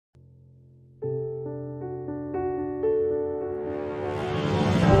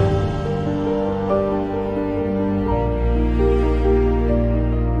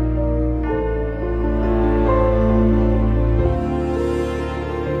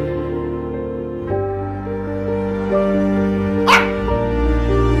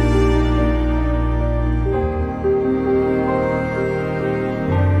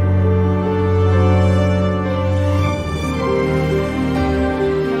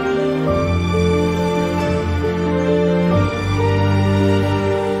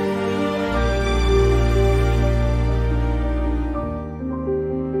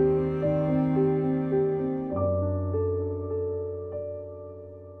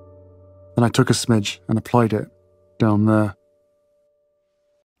Then I took a smidge and applied it down there.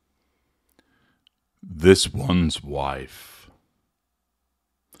 This one's wife.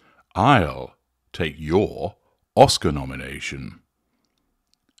 I'll take your Oscar nomination.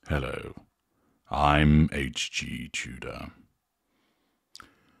 Hello, I'm H.G. Tudor.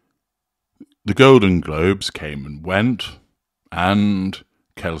 The Golden Globes came and went, and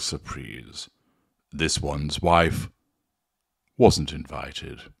quelle surprise, this one's wife wasn't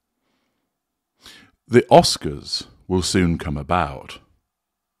invited. The Oscars will soon come about.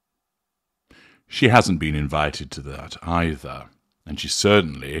 She hasn't been invited to that either, and she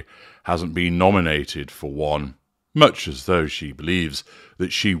certainly hasn't been nominated for one, much as though she believes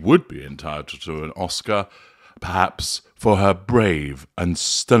that she would be entitled to an Oscar, perhaps for her brave and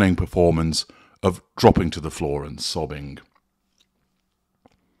stunning performance of dropping to the floor and sobbing.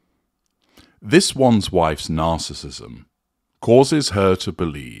 This one's wife's narcissism causes her to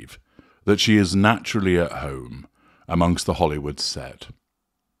believe that she is naturally at home amongst the Hollywood set.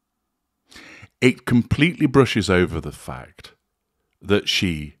 It completely brushes over the fact that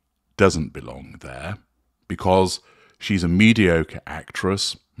she doesn't belong there because she's a mediocre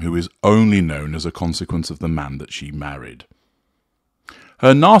actress who is only known as a consequence of the man that she married.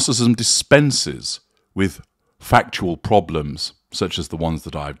 Her narcissism dispenses with factual problems such as the ones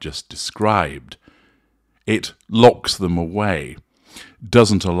that I've just described. It locks them away,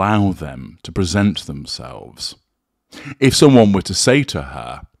 doesn't allow them to present themselves. If someone were to say to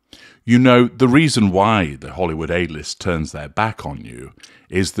her, you know, the reason why the Hollywood A-list turns their back on you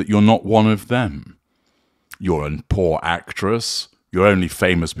is that you're not one of them. You're a poor actress, you're only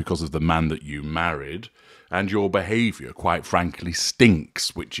famous because of the man that you married, and your behaviour, quite frankly,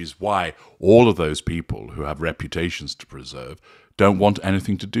 stinks, which is why all of those people who have reputations to preserve don't want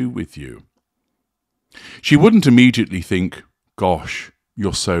anything to do with you. She wouldn't immediately think, gosh,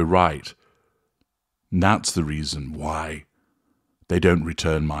 you're so right. That's the reason why they don't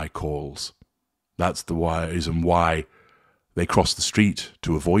return my calls. That's the reason why they cross the street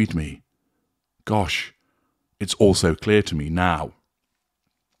to avoid me. Gosh, it's all so clear to me now.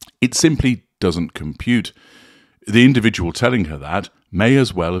 It simply doesn't compute. The individual telling her that may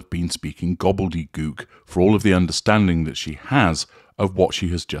as well have been speaking gobbledygook for all of the understanding that she has of what she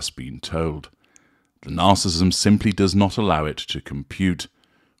has just been told. The narcissism simply does not allow it to compute.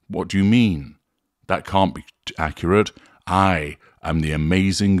 What do you mean? That can't be accurate. I am the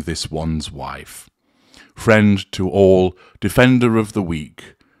amazing this one's wife. Friend to all, defender of the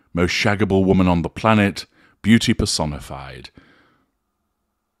weak, most shaggable woman on the planet, beauty personified.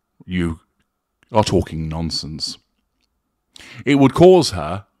 You are talking nonsense. It would cause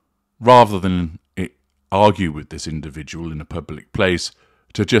her, rather than argue with this individual in a public place,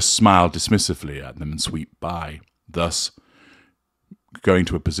 to just smile dismissively at them and sweep by, thus going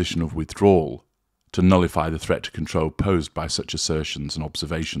to a position of withdrawal to nullify the threat to control posed by such assertions and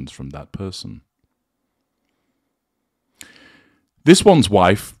observations from that person. This one's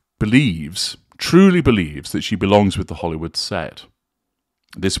wife truly believes that she belongs with the Hollywood set.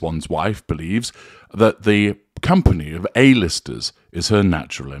 This one's wife believes that the company of A-listers is her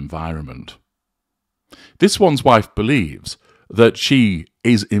natural environment. This one's wife believes that she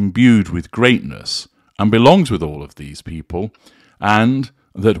is imbued with greatness and belongs with all of these people, and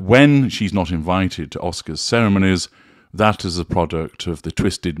that when she's not invited to Oscars ceremonies, that is a product of the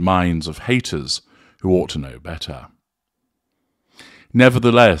twisted minds of haters who ought to know better.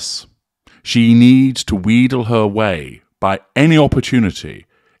 Nevertheless, she needs to wheedle her way by any opportunity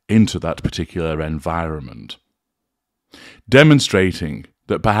into that particular environment, demonstrating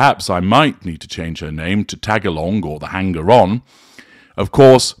that perhaps I might need to change her name to Tagalong or the Hanger-On. Of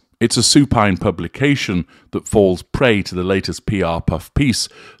course, it's a supine publication that falls prey to the latest PR puff piece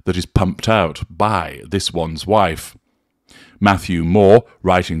that is pumped out by this one's wife. Matthew Moore,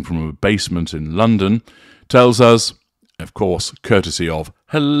 writing from a basement in London, tells us, of course, courtesy of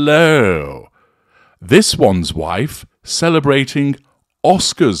Hello, this one's wife celebrating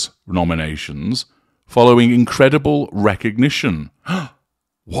Oscars nominations following incredible recognition.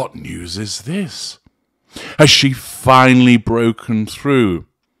 What news is this? Has she finally broken through?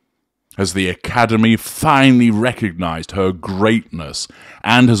 Has the Academy finally recognised her greatness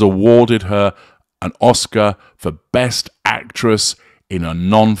and has awarded her an Oscar for Best Actress in a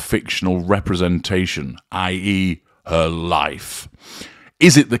non-fictional representation, i.e. her life?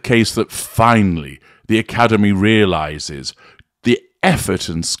 Is it the case that finally the Academy realises the effort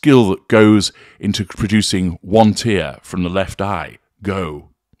and skill that goes into producing one tear from the left eye go?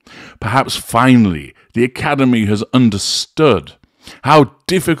 Perhaps finally the Academy has understood how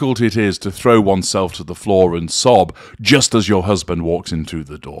difficult it is to throw oneself to the floor and sob just as your husband walks into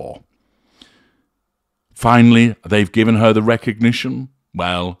the door. Finally, they've given her the recognition?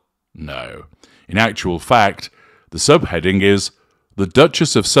 Well, no. In actual fact, the subheading is The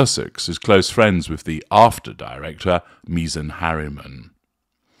Duchess of Sussex is close friends with the after director, Meghan Harriman.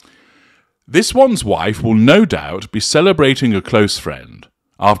 This one's wife will no doubt be celebrating a close friend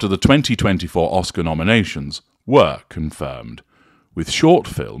after the 2024 Oscar nominations were confirmed, with short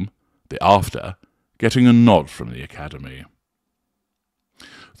film, The After, getting a nod from the Academy.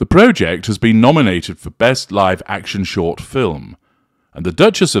 The project has been nominated for Best Live Action Short Film, and the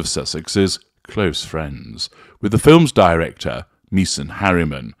Duchess of Sussex is close friends with the film's director, Meghan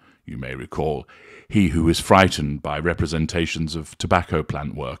Harriman, you may recall, he who is frightened by representations of tobacco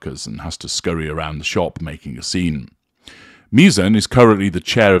plant workers and has to scurry around the shop making a scene. Meghan is currently the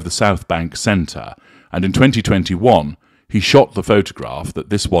chair of the South Bank Centre, and in 2021 he shot the photograph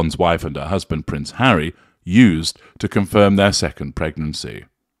that this one's wife and her husband Prince Harry used to confirm their second pregnancy.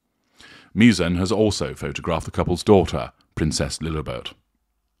 Meghan has also photographed the couple's daughter, Princess Lilibet.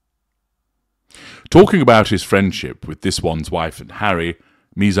 Talking about his friendship with this one's wife and Harry,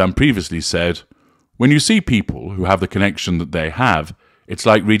 Meghan previously said, "When you see people who have the connection that they have, it's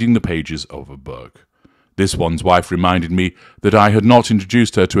like reading the pages of a book. This one's wife reminded me that I had not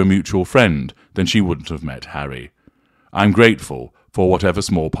introduced her to a mutual friend, then she wouldn't have met Harry. I'm grateful for whatever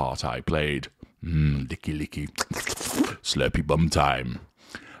small part I played. Licky licky, slurpy bum time."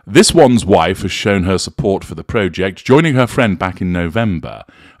 This one's wife has shown her support for the project, joining her friend back in November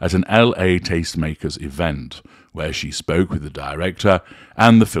at an LA Tastemakers event, where she spoke with the director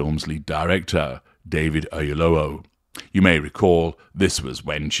and the film's lead director, David Oyelowo. You may recall this was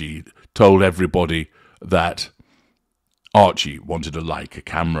when she told everybody that Archie wanted a Leica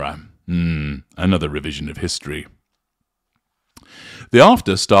camera. Another revision of history. The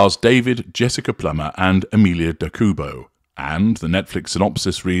After stars David, Jessica Plummer and Emilia Dacubo, and the Netflix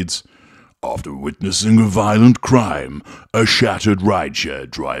synopsis reads, "After witnessing a violent crime, a shattered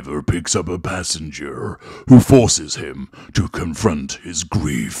rideshare driver picks up a passenger who forces him to confront his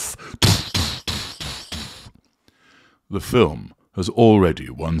grief." The film has already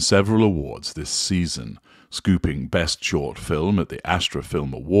won several awards this season, scooping Best Short Film at the Astra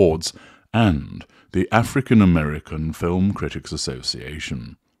Film Awards and the African American Film Critics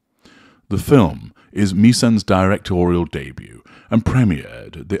Association. The film is Meghan's directorial debut and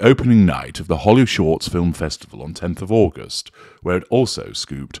premiered at the opening night of the Holly Shorts Film Festival on 10th of August, where it also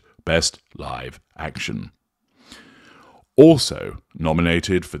scooped Best Live Action. Also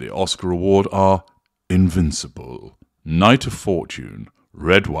nominated for the Oscar Award are Invincible, Night of Fortune,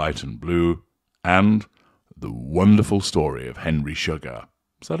 Red, White and Blue, and The Wonderful Story of Henry Sugar.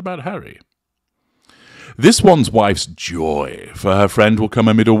 Is that about Harry? This one's wife's joy for her friend will come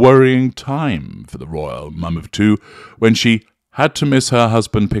amid a worrying time for the royal mum of two when she had to miss her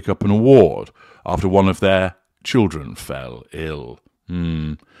husband pick up an award after one of their children fell ill.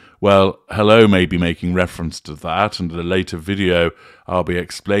 Well, Hello may be making reference to that, and in a later video I'll be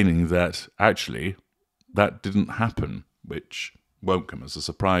explaining that actually that didn't happen, which won't come as a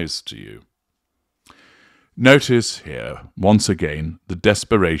surprise to you. Notice here, once again, the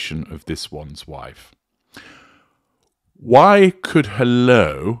desperation of this one's wife. Why could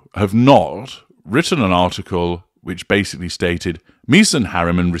Hello have not written an article which basically stated, Meghan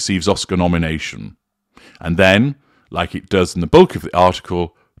Harriman receives Oscar nomination, and then, like it does in the bulk of the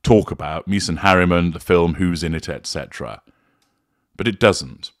article, talk about Meghan Harriman, the film, who's in it, etc. But it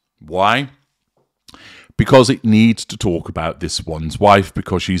doesn't. Why? Because it needs to talk about this one's wife,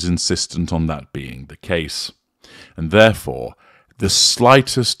 because she's insistent on that being the case. And therefore, the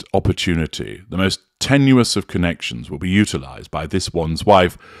slightest opportunity, the most tenuous of connections, will be utilised by this one's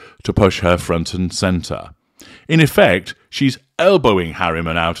wife to push her front and centre. In effect, she's elbowing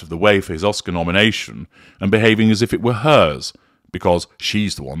Harriman out of the way for his Oscar nomination and behaving as if it were hers, because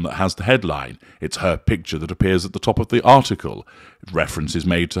she's the one that has the headline. It's her picture that appears at the top of the article. Reference is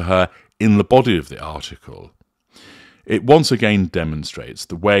made to her in the body of the article. It once again demonstrates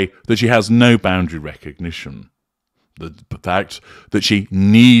the way that she has no boundary recognition. The fact that she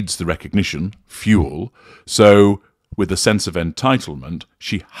needs the recognition, fuel, so with a sense of entitlement,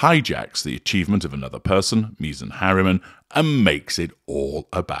 she hijacks the achievement of another person, Meghan Harriman, and makes it all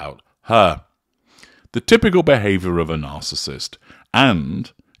about her. The typical behaviour of a narcissist,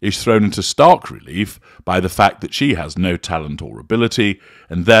 and is thrown into stark relief by the fact that she has no talent or ability,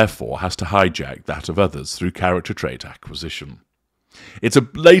 and therefore has to hijack that of others through character trait acquisition. It's a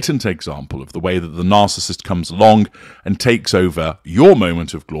blatant example of the way that the narcissist comes along and takes over your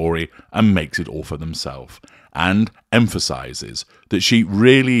moment of glory and makes it all for themselves, and emphasises that she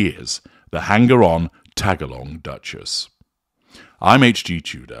really is the hanger-on, tag-along Duchess. I'm H.G.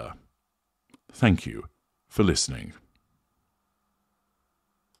 Tudor. Thank you for listening.